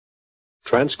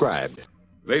Transcribed.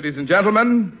 Ladies and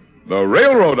gentlemen, the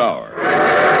Railroad Hour.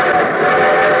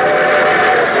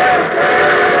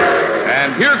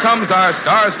 And here comes our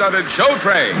star-studded show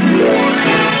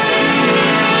train.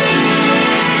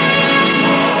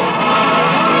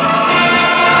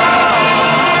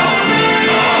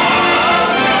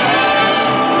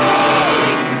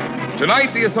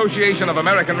 Tonight, the Association of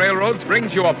American Railroads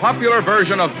brings you a popular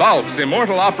version of Balf's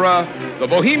immortal opera, The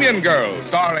Bohemian Girl,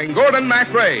 starring Gordon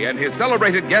MacRae and his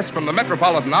celebrated guest from the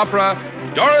Metropolitan Opera,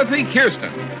 Dorothy Kirsten.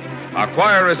 Our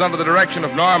choir is under the direction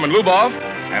of Norman Luboff,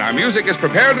 and our music is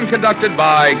prepared and conducted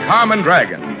by Carmen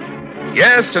Dragon.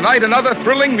 Yes, tonight another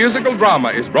thrilling musical drama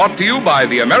is brought to you by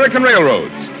the American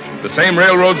Railroads, the same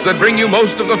railroads that bring you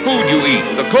most of the food you eat,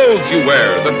 the clothes you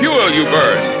wear, the fuel you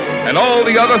burn, and all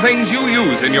the other things you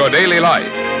use in your daily life.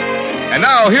 And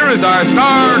now, here is our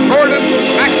star, Gordon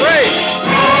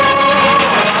MacRae.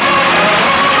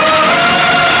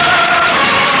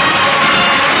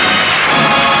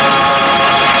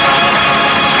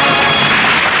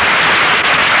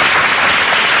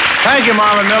 Thank you,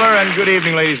 Marlon Miller, and good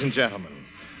evening, ladies and gentlemen.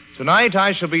 Tonight,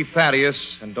 I shall be Thaddeus,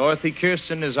 and Dorothy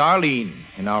Kirsten is Arlene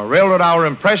in our Railroad Hour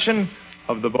impression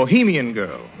of the Bohemian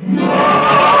Girl.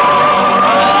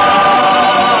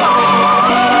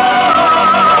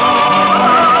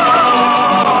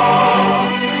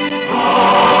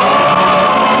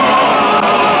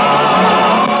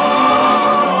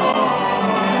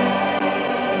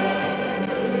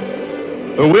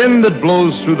 The wind that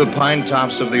blows through the pine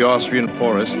tops of the Austrian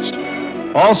forests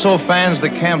also fans the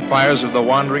campfires of the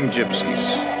wandering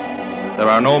gypsies. There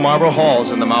are no marble halls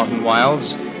in the mountain wilds,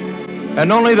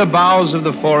 and only the boughs of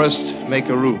the forest make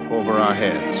a roof over our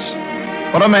heads.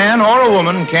 But a man or a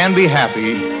woman can be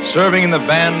happy serving in the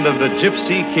band of the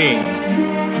Gypsy King.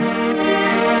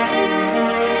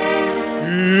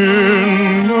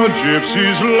 In a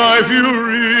gypsy's life you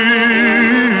read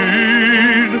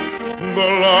the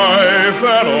life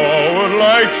that all would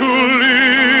like to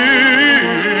lead.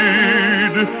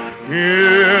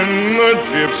 In the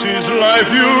gypsy's life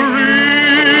you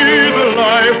read the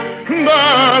life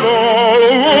that all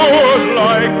would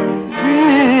like to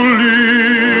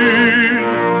lead.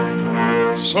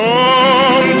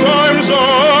 Sometimes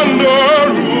under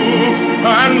roof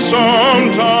and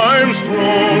sometimes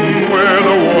thrown where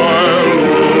the wild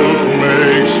wolf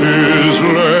makes his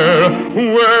lair,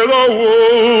 where the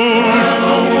wolf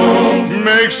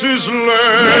makes his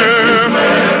lair,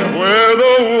 where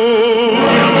the wolf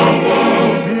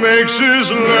makes his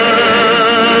lair.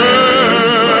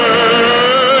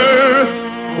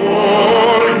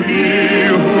 For he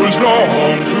who's no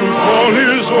home to call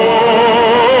his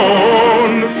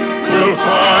own will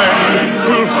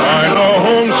find a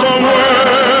home somewhere.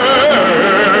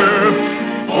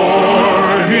 For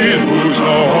he who's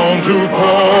no home to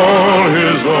call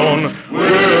his own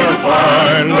will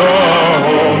find a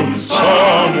home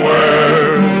somewhere.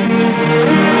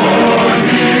 For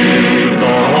he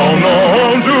no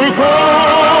home to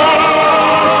call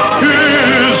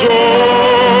his own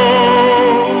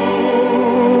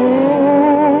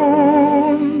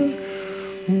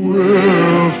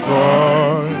will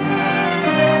find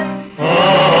a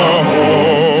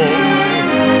home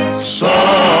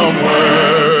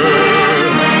somewhere.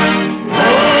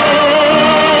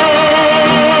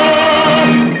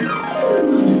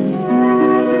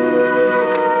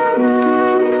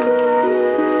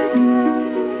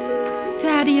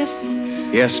 Thaddeus,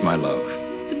 Yes, my love.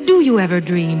 do you ever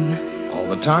dream? All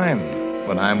the time.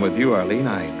 When I'm with you, Arlene,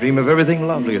 I dream of everything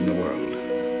lovely in the world.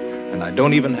 And I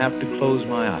don't even have to close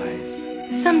my eyes.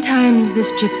 Sometimes this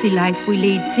gypsy life we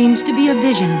lead seems to be a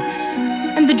vision.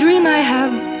 And the dream I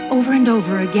have over and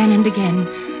over again and again,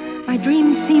 my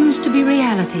dream seems to be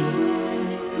reality.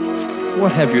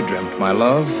 What have you dreamt, my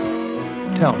love?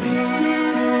 Tell me.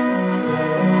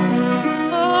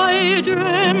 I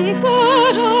dreamt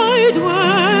that I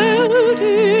dwelt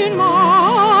in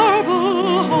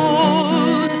marble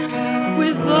halls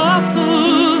with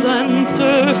vassals and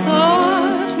serfs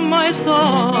at my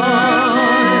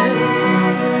side,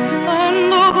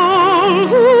 and all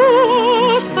who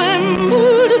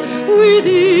assembled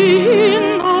within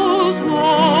those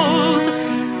walls,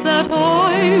 that I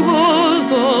was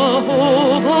the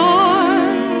hope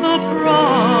and the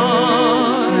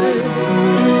pride.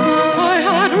 I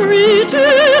had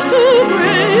riches too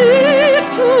great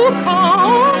to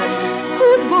count,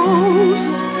 could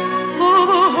boast of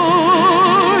a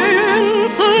high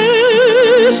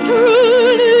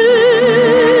ancestral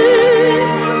name.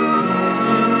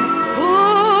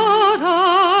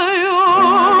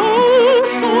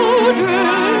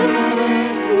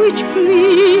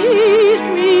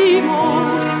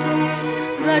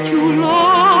 that you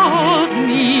love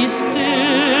me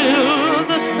still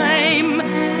the same,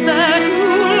 that you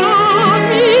love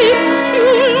me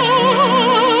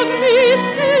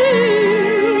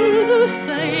still the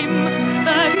same,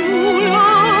 that you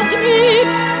loved me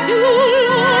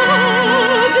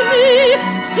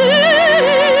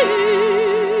still,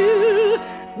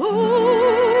 oh,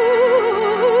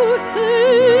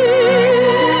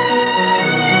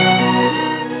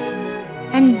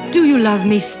 still. And do you love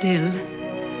me still?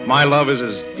 My love is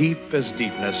as deep as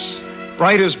deepness,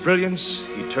 bright as brilliance,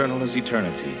 eternal as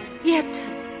eternity. Yet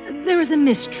there is a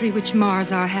mystery which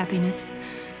mars our happiness.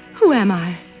 Who am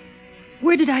I?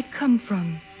 Where did I come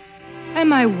from?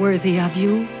 Am I worthy of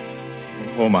you?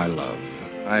 Oh, my love,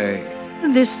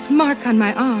 This mark on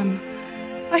my arm,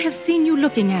 I have seen you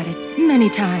looking at it many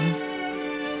times.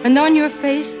 And on your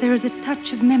face there is a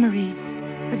touch of memory,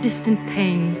 a distant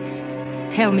pain.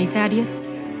 Tell me, Thaddeus,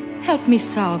 help me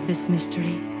solve this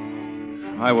mystery.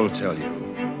 I will tell you.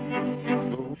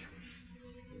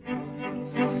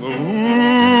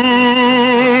 The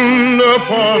wound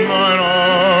upon thine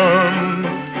arm,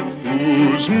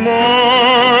 whose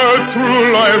mark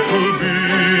through life will be,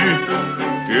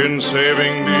 in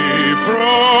saving thee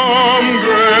from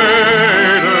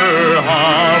greater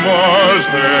harm, was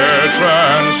there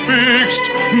transfixed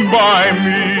by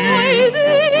me.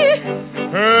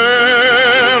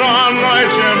 And on thy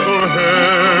gentle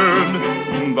head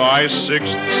thy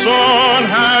sixth sun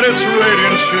had its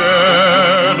radiance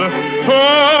shed.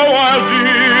 Oh, wild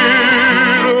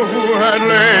deer who had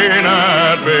lain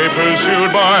at bay,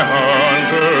 pursued by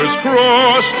hunters,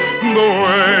 crossed the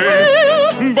way.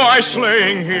 By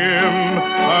slaying him,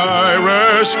 I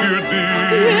rescued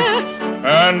thee, Yes.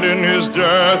 and in his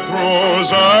death throes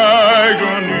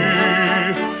agony,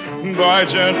 thy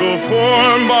gentle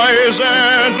form by his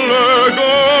antler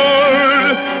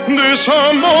guard, this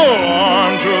humble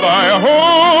arm to thy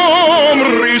home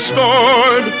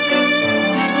restored.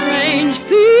 Strange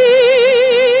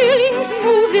feelings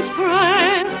move this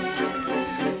breast,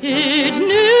 it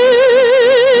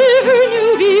never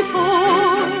knew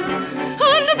before,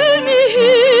 and bid me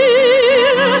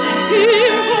hear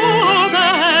all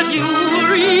that you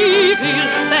reveal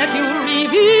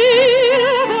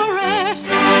the rest.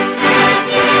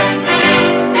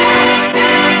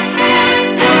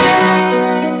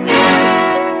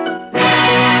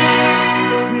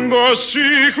 The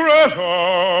secret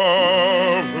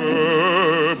of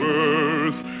her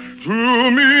birth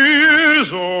to me is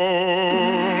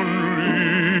only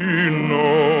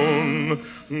known.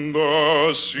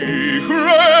 The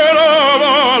secret of a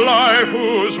life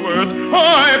whose worth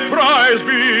I prize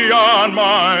beyond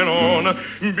mine own,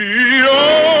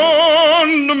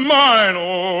 beyond mine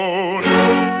own.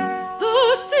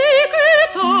 The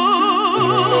secret of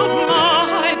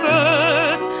my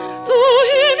birth to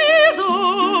him is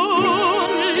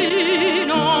only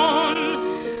known.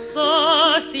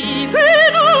 The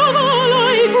secret of a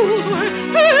life whose worth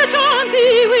perchance he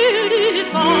will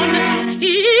disown.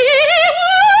 He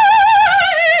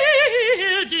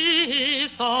will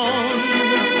disown.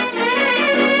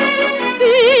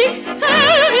 Speak,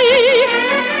 tell me,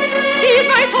 is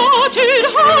my tortured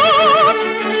heart.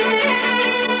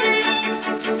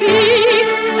 Speak,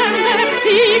 and that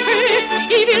secret,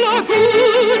 evil or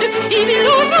good, evil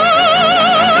or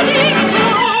good,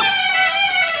 ignore.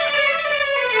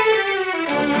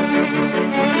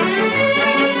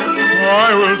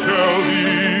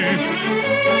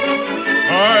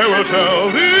 I will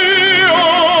tell thee,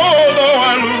 although I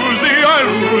lose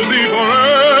thee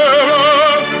forever.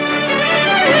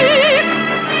 Speak,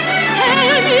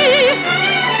 tell me,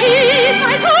 is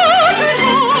my tortured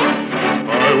heart. I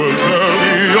will tell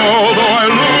thee, although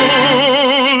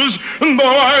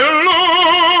I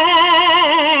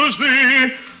lose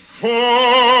thee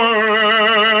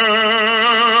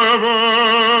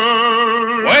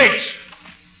forever. Wait!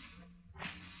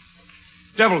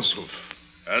 Devil's Hoof.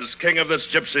 As king of this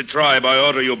gypsy tribe, I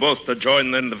order you both to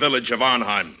join in the village of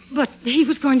Arnheim. But he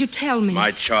was going to tell me.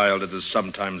 My child, it is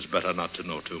sometimes better not to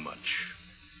know too much.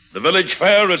 The village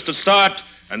fair is to start,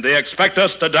 and they expect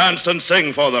us to dance and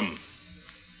sing for them.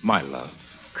 My love.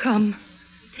 Come,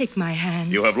 take my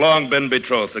hand. You have long been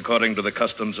betrothed according to the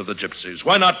customs of the gypsies.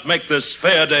 Why not make this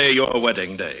fair day your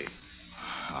wedding day?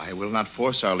 I will not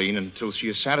force Arlene until she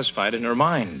is satisfied in her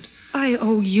mind. I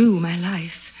owe you my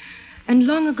life. And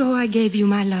long ago I gave you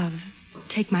my love.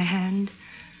 Take my hand.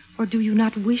 Or do you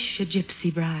not wish a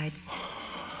gypsy bride?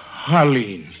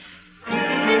 Arlene.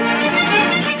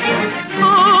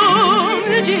 Come,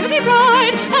 the gypsy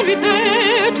bride, and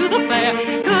repair to the fair.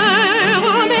 There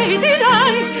will amazing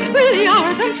dance with the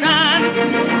hours and trance.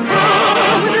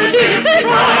 Come, the gypsy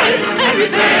bride, and we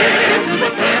fare to the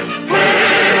fair,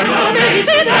 where the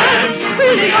mazy dance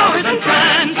fill the hours and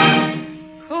trance.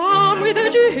 Come with a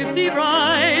gypsy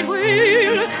bride,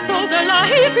 we'll so the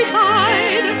life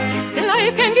beside.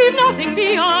 Life can give nothing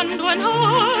beyond one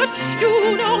heart,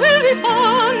 you know will be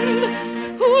fond.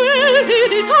 Will be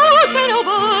the toast and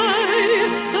obey,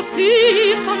 the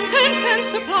peace content can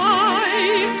supply.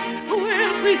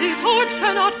 Wealth with his heart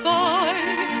cannot buy,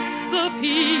 the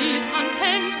peace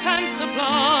content can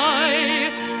supply.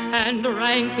 And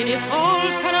rank in its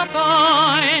halls cannot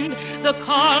bind the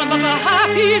calm of a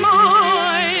happy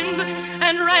mind.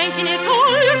 And rank in its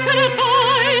halls cannot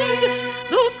bind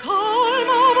the calm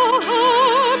of a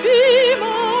happy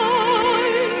mind.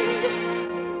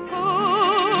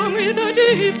 Come with the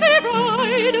gypsy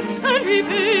bride and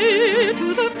repair to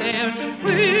the fair,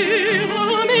 where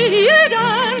the mazy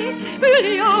dance fill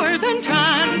the hours and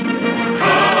trance.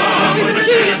 Come with the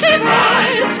gypsy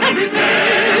bride and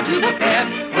repair to the fair,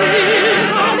 where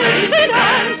the mazy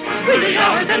dance fill the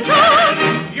hours and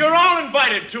trance. You're all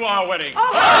invited to our wedding.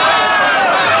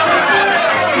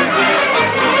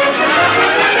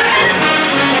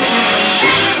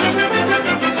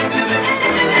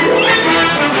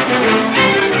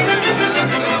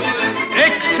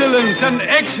 An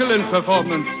excellent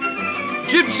performance.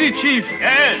 Gypsy Chief.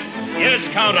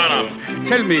 Yes, count on him.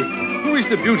 Tell me, who is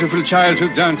the beautiful child who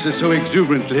dances so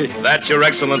exuberantly? That, Your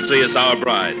Excellency, is our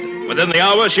bride. Within the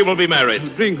hour, she will be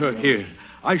married. Bring her here.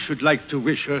 I should like to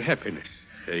wish her happiness.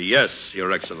 Yes,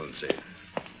 Your Excellency.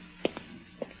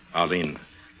 Arlene,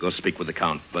 go speak with the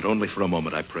Count, but only for a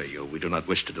moment, I pray you. We do not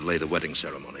wish to delay the wedding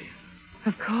ceremony.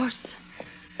 Of course.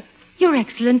 Your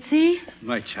Excellency.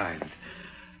 My child,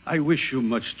 I wish you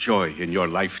much joy in your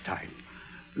lifetime.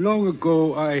 Long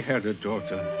ago, I had a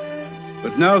daughter.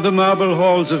 But now the marble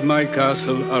halls of my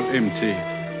castle are empty,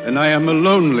 and I am a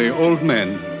lonely old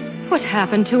man. What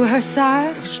happened to her,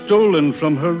 sire? Stolen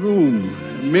from her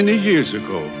room many years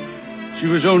ago. She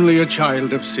was only a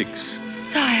child of 6.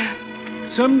 Sire.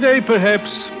 Someday,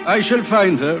 perhaps, I shall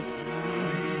find her.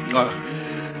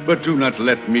 But do not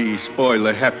let me spoil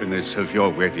the happiness of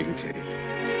your wedding day.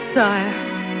 Sire,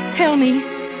 tell me,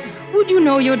 would you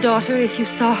know your daughter if you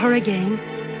saw her again?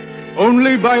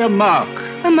 Only by a mark.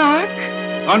 A mark?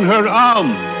 On her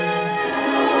arm.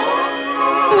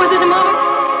 Was it a mark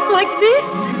like this?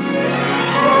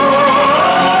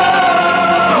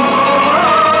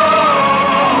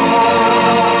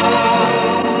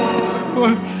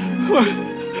 What?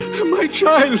 My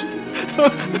child.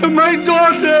 My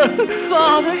daughter.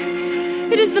 Father,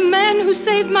 it is the man who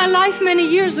saved my life many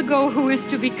years ago who is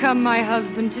to become my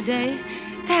husband today.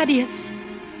 Thaddeus.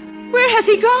 Where has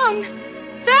he gone?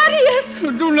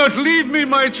 Thaddeus! Do not leave me,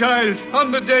 my child,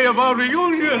 on the day of our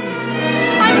reunion.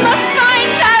 I must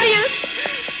find Thaddeus!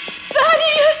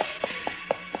 Thaddeus!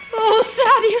 Oh,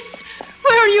 Thaddeus,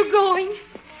 where are you going?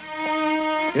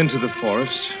 Into the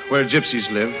forest, where gypsies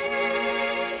live.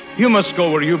 You must go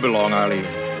where you belong, Arlie.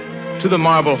 To the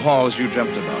marble halls you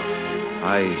dreamt about.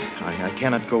 I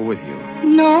cannot go with you.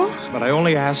 No? But I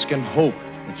only ask and hope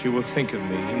that you will think of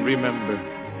me and remember.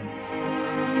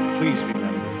 Please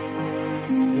remember.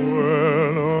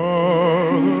 When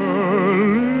other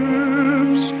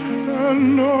lips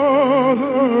and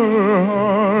other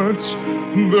hearts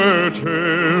their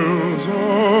tales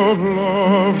of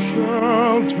love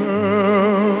shall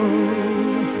tell,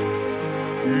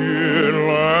 in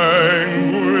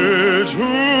language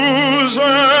whose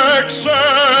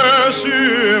excess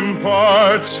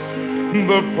imparts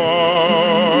the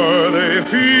power they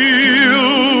feel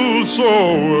so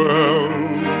well,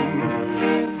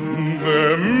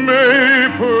 there may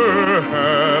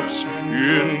perhaps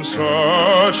in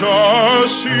such a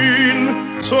scene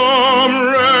some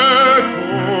recollection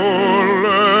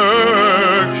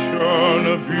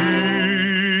be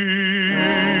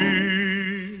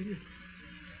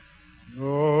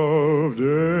of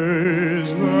days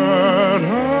that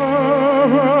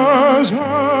have as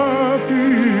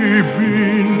happy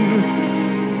been,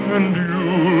 and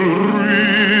you'll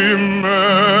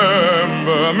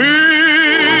remember me.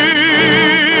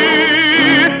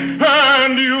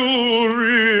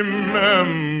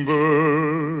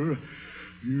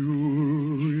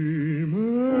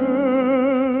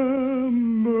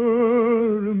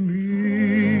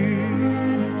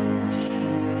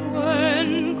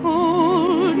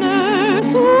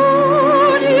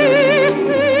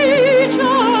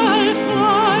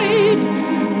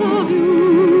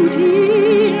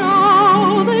 Beauty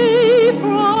now they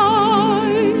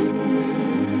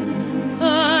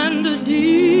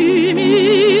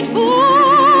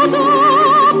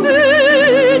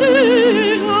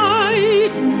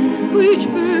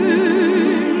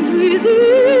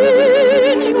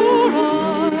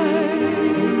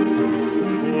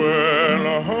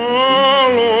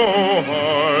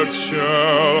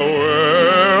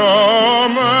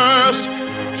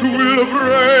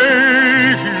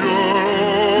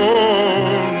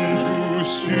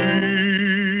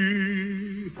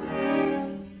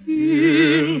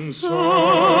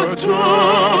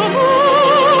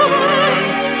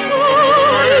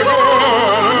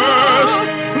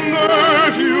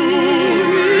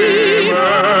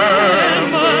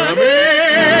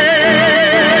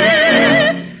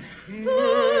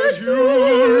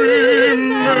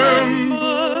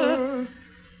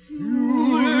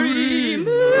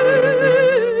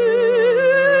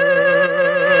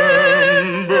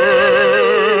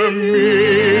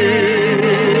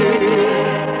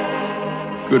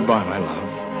Goodbye, my love.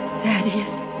 Thaddeus.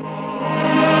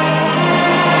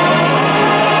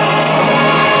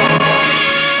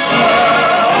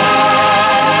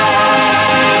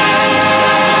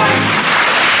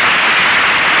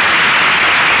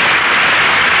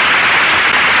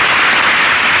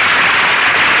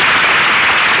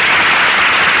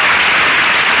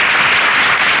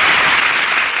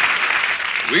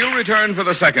 We'll return for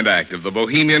the second act of The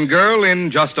Bohemian Girl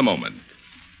in just a moment.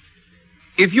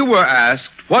 If you were asked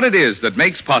what it is that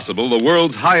makes possible the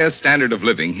world's highest standard of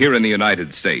living here in the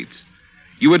United States,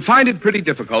 you would find it pretty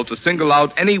difficult to single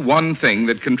out any one thing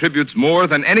that contributes more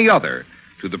than any other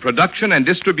to the production and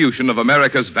distribution of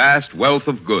America's vast wealth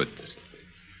of goods.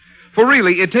 For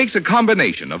really, it takes a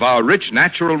combination of our rich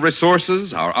natural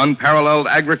resources, our unparalleled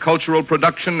agricultural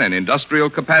production and industrial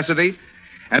capacity,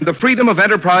 and the freedom of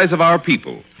enterprise of our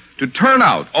people to turn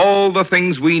out all the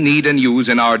things we need and use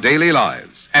in our daily lives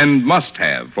and must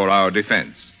have for our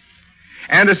defense.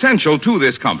 And essential to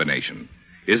this combination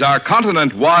is our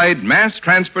continent-wide mass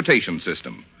transportation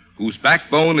system, whose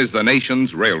backbone is the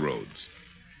nation's railroads.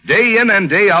 Day in and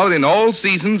day out in all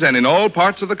seasons and in all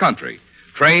parts of the country,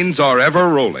 trains are ever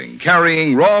rolling,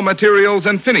 carrying raw materials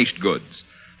and finished goods,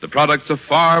 the products of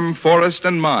farm, forest,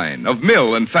 and mine, of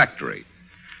mill and factory.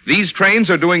 These trains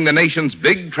are doing the nation's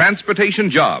big transportation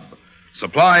job,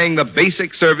 supplying the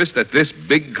basic service that this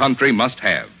big country must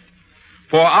have.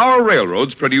 For our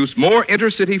railroads produce more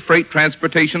intercity freight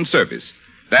transportation service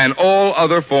than all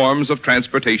other forms of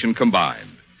transportation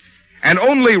combined. And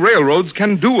only railroads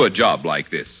can do a job like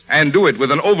this, and do it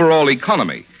with an overall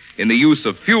economy in the use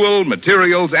of fuel,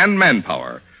 materials, and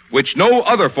manpower, which no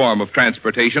other form of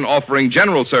transportation offering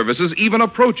general services even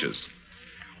approaches.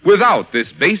 Without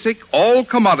this basic,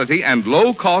 all-commodity and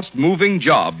low-cost moving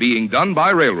job being done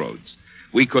by railroads,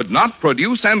 we could not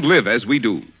produce and live as we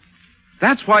do.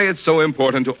 That's why it's so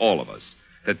important to all of us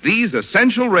that these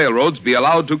essential railroads be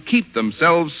allowed to keep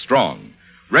themselves strong,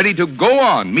 ready to go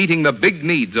on meeting the big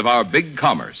needs of our big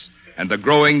commerce and the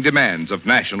growing demands of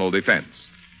national defense.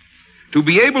 To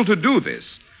be able to do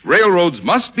this, railroads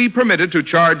must be permitted to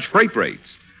charge freight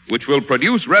rates, which will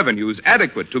produce revenues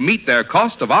adequate to meet their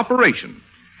cost of operation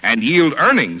and yield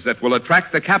earnings that will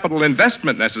attract the capital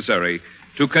investment necessary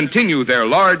to continue their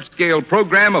large-scale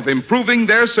program of improving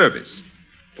their service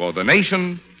for the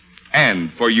nation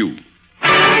and for you.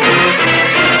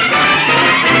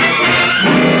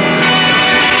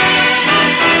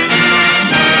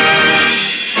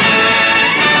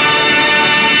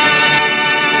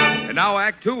 And now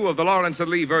Act Two of the Lawrence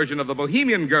and Lee version of The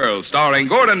Bohemian Girl, starring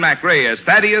Gordon MacRae as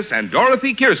Thaddeus and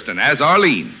Dorothy Kirsten as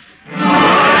Arlene.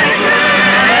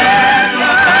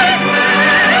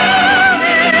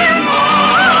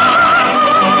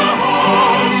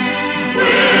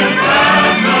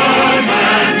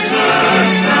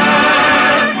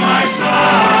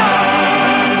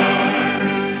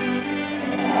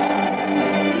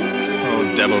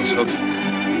 Devil's Hook.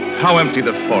 How empty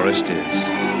the forest is.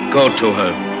 Go to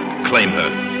her. Claim her.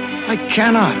 I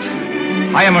cannot.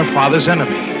 I am her father's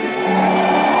enemy.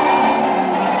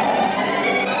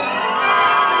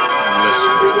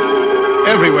 Listen.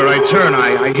 Everywhere I turn,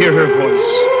 I hear her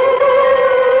voice.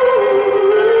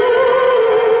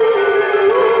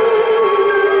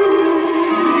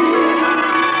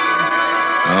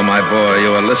 Oh, my boy,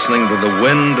 you are listening to the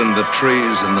wind and the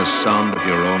trees and the sound of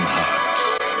your own heart.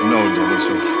 No, Devil's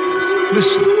Hook.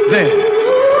 Listen, there.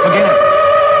 Again.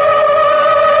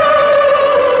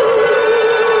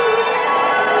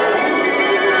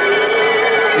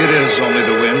 It is only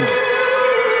the wind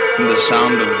and the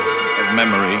sound of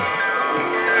memory.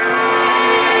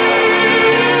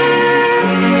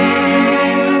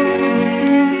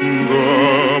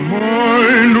 The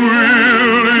mind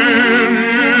will in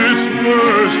its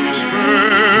mercy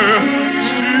spare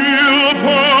still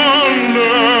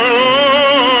ponder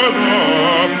the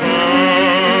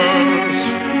past,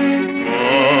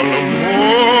 on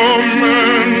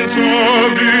moments of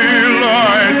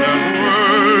delight that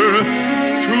were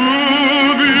too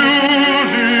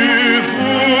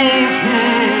beautiful to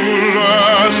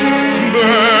last,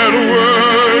 that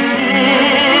were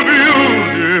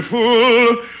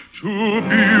too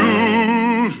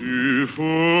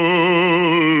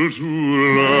beautiful to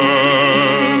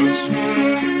last.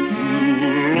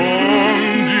 Too long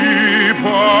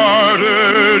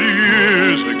departed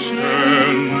years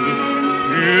extend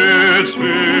its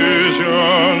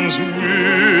visions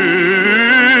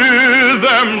with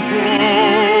them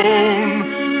flown.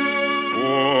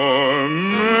 For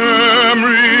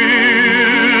memory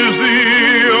is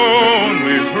the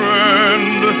only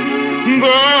friend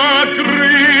that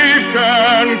grief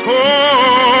can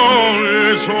call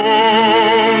its own.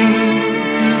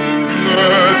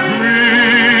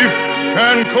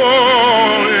 can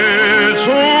call its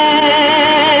own.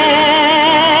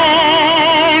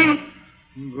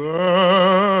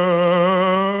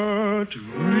 That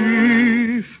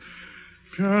grief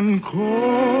can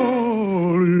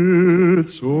call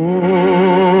its own.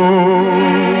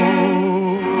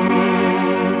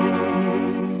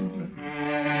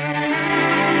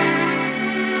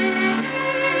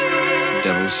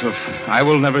 Devil's Hoof, I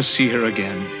will never see her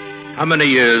again. How many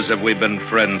years have we been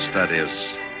friends,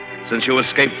 Thaddeus? Since you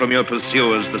escaped from your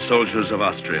pursuers, the soldiers of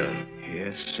Austria.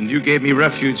 Yes, and you gave me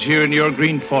refuge here in your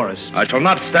green forest. I shall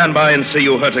not stand by and see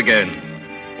you hurt again.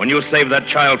 When you saved that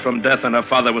child from death and her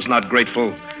father was not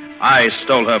grateful, I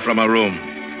stole her from her room.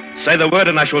 Say the word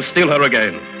and I shall steal her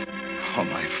again. Oh,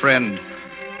 my friend,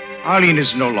 Arlene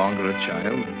is no longer a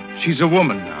child. She's a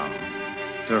woman now.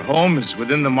 Her home is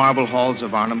within the marble halls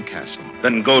of Arnhem Castle.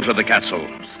 Then go to the castle,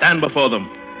 stand before them,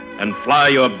 and fly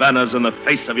your banners in the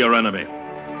face of your enemy.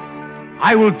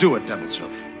 I will do it, Devil's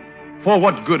Hoof. For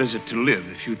what good is it to live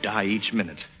if you die each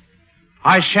minute?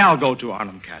 I shall go to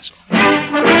Arnhem Castle.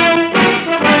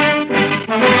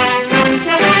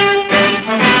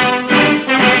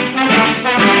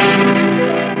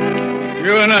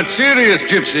 You are not serious,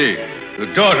 Gypsy. The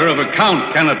daughter of a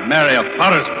count cannot marry a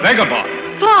forest vagabond.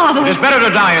 Father! It is better to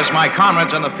die as my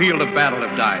comrades on the field of battle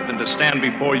have died than to stand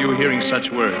before you hearing such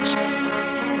words.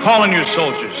 Call in your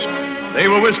soldiers. They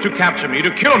will wish to capture me,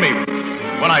 to kill me,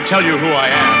 when I tell you who I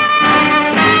am.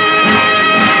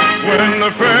 When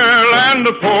the fair land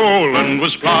of Poland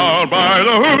was plowed by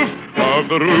the hoof of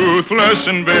the ruthless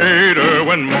invader,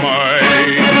 when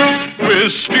might,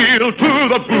 with steel to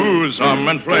the bosom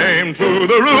and flame to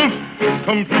the roof,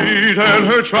 completed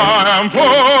her triumph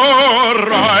for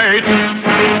right.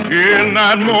 In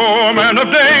that moment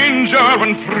of danger,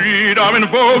 when freedom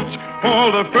invoked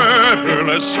all the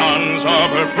fearless sons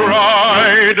of her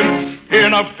pride,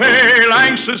 in a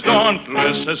phalanx as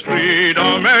dauntless as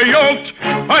freedom e'er yoked,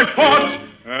 I fought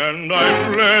and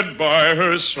I fled by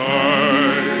her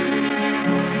side.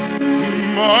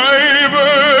 My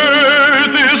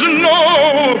birth is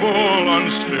noble,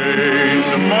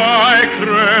 unstained, my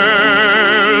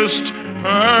crest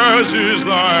as is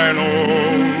thine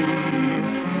own.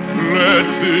 Let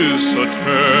this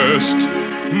attest,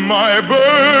 my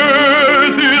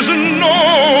birth is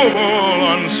noble,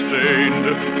 unstained,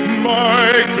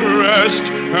 my crest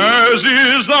as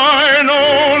is thine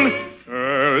own,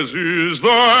 as is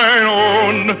thine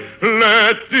own.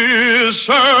 Let this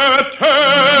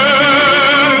attest.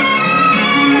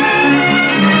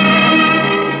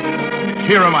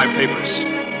 Here are my papers.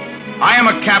 I am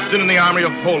a captain in the army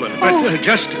of Poland. But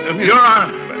your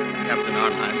army, Captain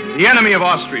Arnheim, the enemy of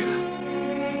Austria.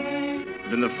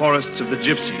 But in the forests of the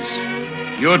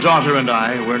gypsies, your daughter and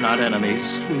I were not enemies.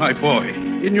 My boy,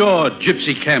 in your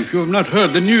gypsy camp, you have not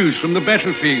heard the news from the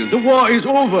battlefield. The war is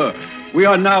over. We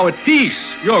are now at peace,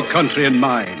 your country and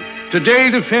mine. Today,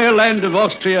 the fair land of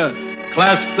Austria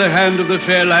clasps the hand of the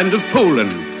fair land of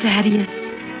Poland. Thaddeus.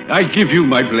 I give you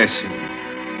my blessing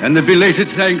and the belated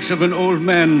thanks of an old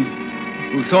man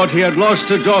who thought he had lost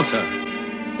a daughter,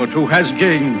 but who has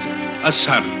gained a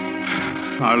son.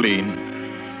 Arlene.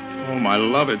 Oh, my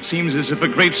love, it seems as if a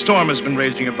great storm has been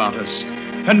raging about us.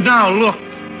 And now, look,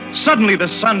 suddenly the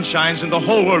sun shines and the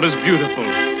whole world is beautiful.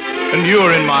 And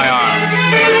you're in my arms.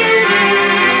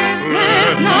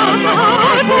 Let not the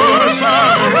heart for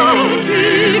sorrow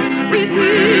keep, with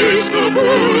which the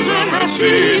bosom has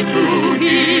ceased to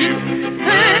heave.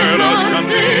 Let us not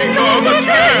think of the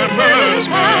tempest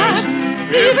past,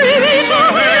 if we reach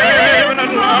our haven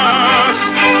at last.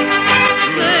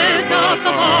 Let not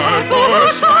the heart for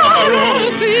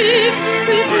sorrow keep,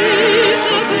 with which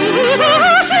the bosom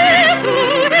has ceased to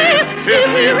heave. If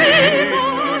we reach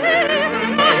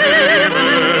our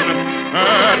haven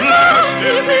at last,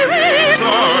 if we reach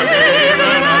our haven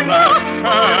at last,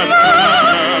 at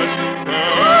last,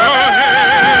 our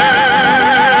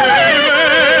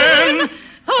haven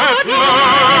at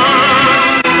last.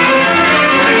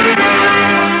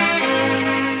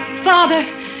 Father,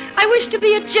 I wish to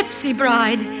be a gypsy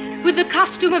bride, with the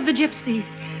costume of the gypsies,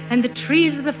 and the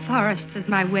trees of the forest as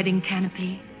my wedding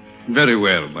canopy. Very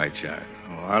well, my child.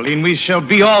 Oh, Arlene, we shall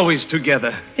be always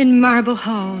together. In marble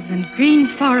halls and green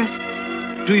forests.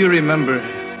 Do you remember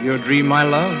your dream, my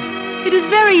love? It is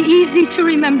very easy to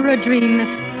remember a dream,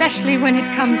 especially when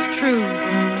it comes true.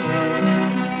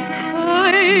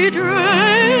 I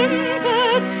dreamt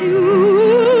that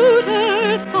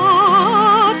suitors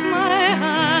sought my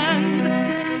hand,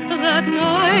 that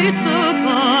knights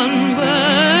upon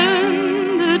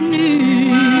bended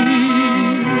knee,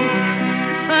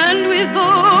 and with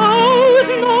vows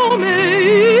no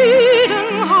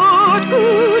maiden heart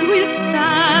could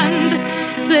withstand.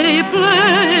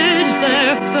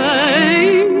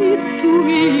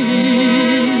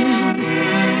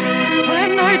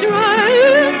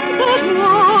 but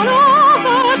one of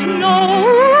us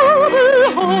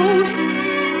noble host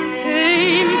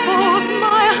came forth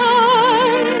my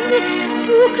hand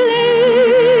to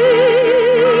claim.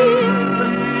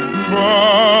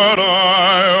 But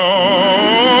I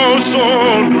also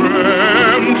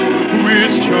dreamt,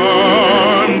 which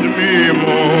charmed me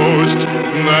most,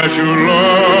 that you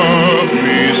love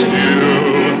me still,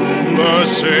 the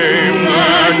same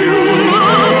that you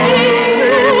love me.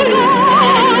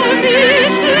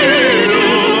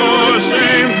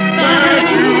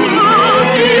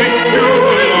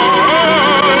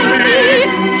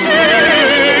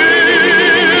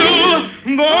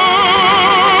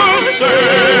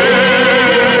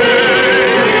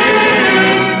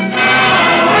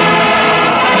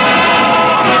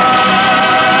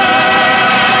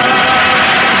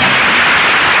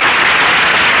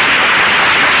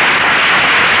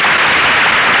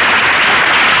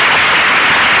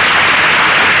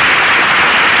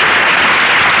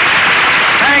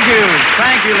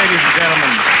 Thank you, ladies and gentlemen.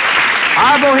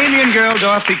 Our Bohemian girl,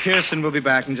 Dorothy Kirsten, will be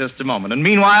back in just a moment. And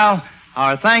meanwhile,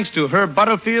 our thanks to Herb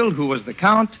Butterfield, who was the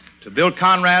Count, to Bill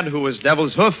Conrad, who was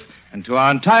Devil's Hoof, and to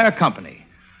our entire company.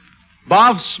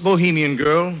 Boff's Bohemian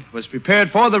Girl was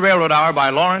prepared for the Railroad Hour by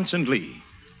Lawrence and Lee.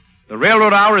 The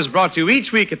Railroad Hour is brought to you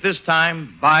each week at this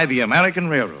time by the American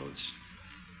Railroads.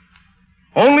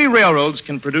 Only railroads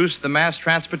can produce the mass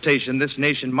transportation this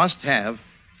nation must have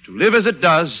to live as it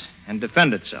does and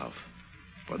defend itself.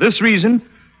 For this reason,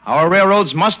 our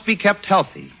railroads must be kept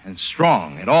healthy and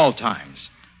strong at all times.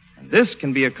 And this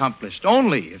can be accomplished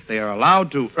only if they are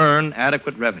allowed to earn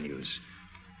adequate revenues.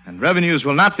 And revenues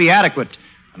will not be adequate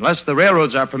unless the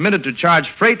railroads are permitted to charge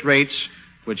freight rates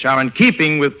which are in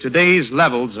keeping with today's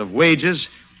levels of wages,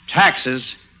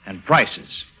 taxes, and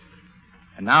prices.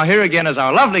 And now here again is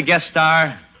our lovely guest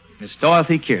star, Miss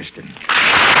Dorothy Kirsten.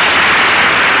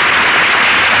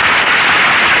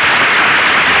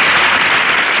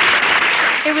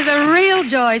 It was a real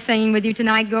joy singing with you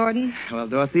tonight, Gordon. Well,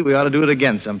 Dorothy, we ought to do it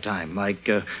again sometime, like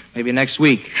maybe next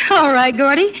week. All right,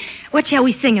 Gordy. What shall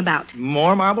we sing about?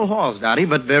 More Marble Halls, Dottie,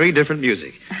 but very different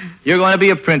music. You're going to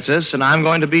be a princess, and I'm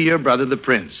going to be your brother, the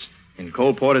prince, in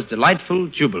Cole Porter's delightful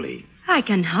Jubilee. I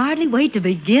can hardly wait to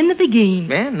begin the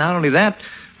beguine. And not only that,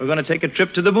 we're going to take a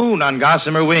trip to the moon on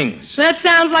Gossamer Wings. That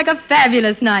sounds like a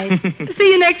fabulous night. See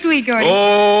you next week, Gordy.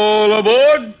 All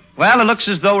aboard! Well, it looks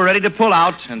as though we're ready to pull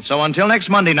out, and so until next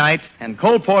Monday night, and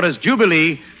Cole Porter's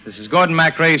Jubilee, this is Gordon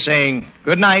MacRae saying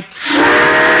good night.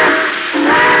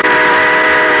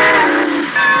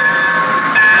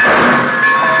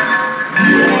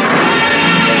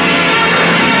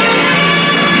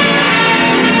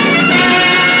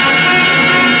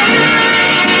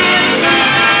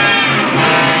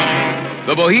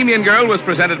 The Bohemian Girl was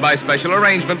presented by special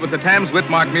arrangement with the Tams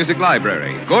Whitmark Music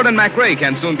Library. Gordon MacRae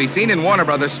can soon be seen in Warner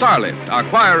Brothers' Starlift. Our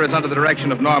choir is under the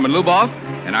direction of Norman Luboff,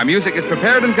 and our music is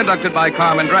prepared and conducted by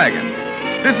Carmen Dragon.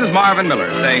 This is Marvin Miller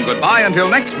saying goodbye until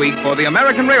next week for the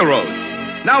American Railroads.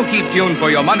 Now keep tuned for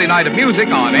your Monday night of music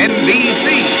on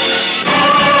NBC.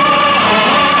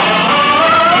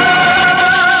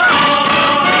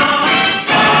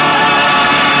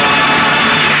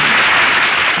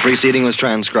 Preceding was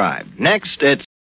transcribed. Next, it's